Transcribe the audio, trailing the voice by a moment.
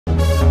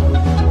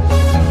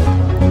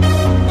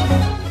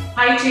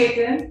Hi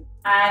Chetan,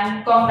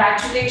 and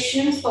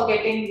congratulations for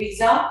getting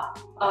visa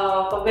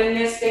for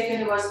Vilnius Tech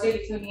University,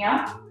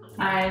 Lithuania.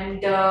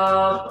 And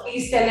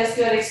please tell us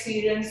your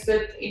experience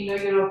with Indo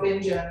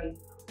European journey.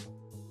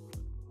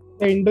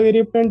 The Indo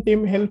European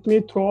team helped me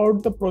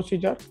throughout the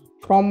procedure,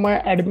 from my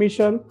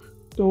admission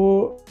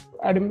to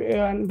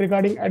and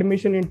regarding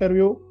admission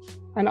interview,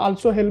 and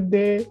also helped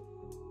they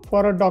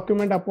for a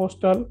document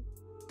apostle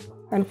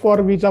and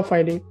for visa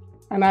filing.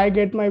 And I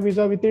get my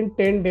visa within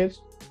 10 days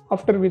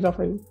after visa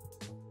filing.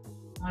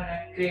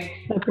 Alright, great.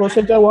 The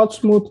procedure was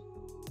smooth.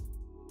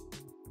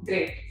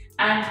 Great.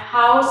 And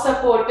how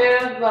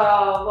supportive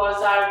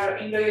was our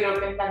Indo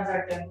European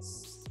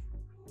consultants?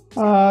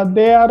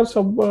 They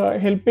are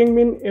helping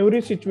me in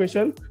every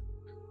situation.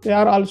 They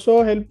are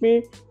also help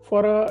me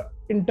for a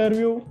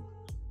interview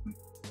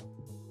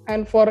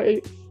and for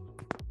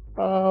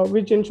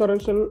which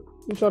insurance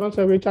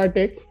which I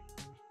take.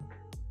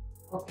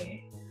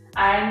 Okay.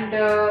 And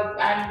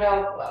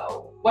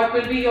what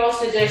will be your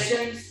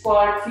suggestions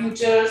for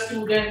future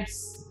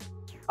students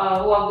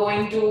who are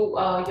going to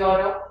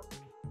Europe?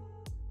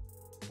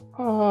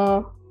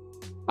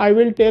 I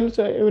will tell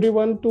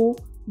everyone to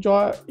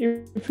join.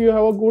 If you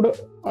have a good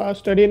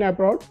study in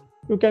abroad,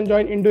 you can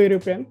join Indo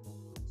European.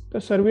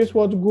 The service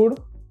was good.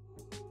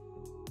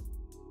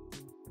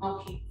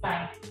 Okay,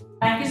 fine.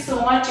 Thank you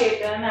so much,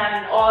 Chetan,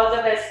 and all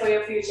the best for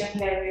your future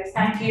endeavors.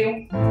 Thank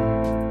you.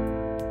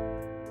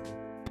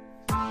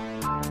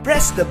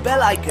 Press the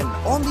bell icon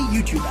on the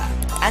YouTube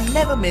app and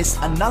never miss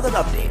another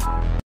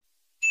update.